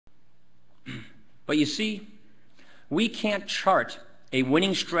But you see, we can't chart a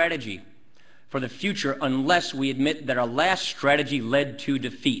winning strategy for the future unless we admit that our last strategy led to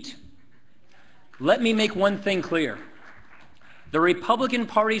defeat. Let me make one thing clear. The Republican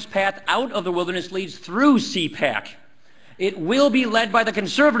Party's path out of the wilderness leads through CPAC. It will be led by the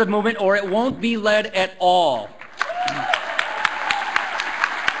conservative movement, or it won't be led at all.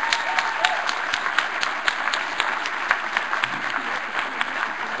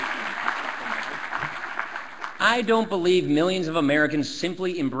 I don't believe millions of Americans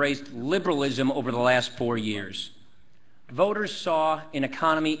simply embraced liberalism over the last 4 years. Voters saw an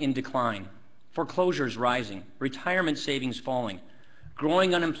economy in decline, foreclosures rising, retirement savings falling,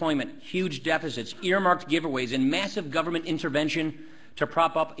 growing unemployment, huge deficits, earmarked giveaways, and massive government intervention to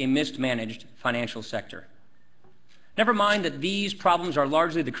prop up a mismanaged financial sector. Never mind that these problems are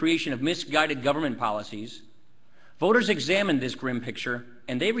largely the creation of misguided government policies. Voters examined this grim picture,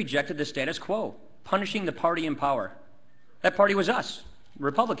 and they rejected the status quo, punishing the party in power. That party was us,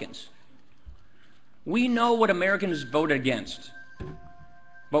 Republicans. We know what Americans voted against,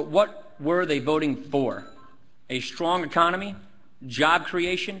 but what were they voting for? A strong economy, job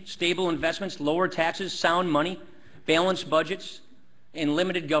creation, stable investments, lower taxes, sound money, balanced budgets, and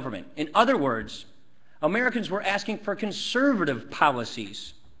limited government. In other words, Americans were asking for conservative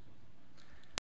policies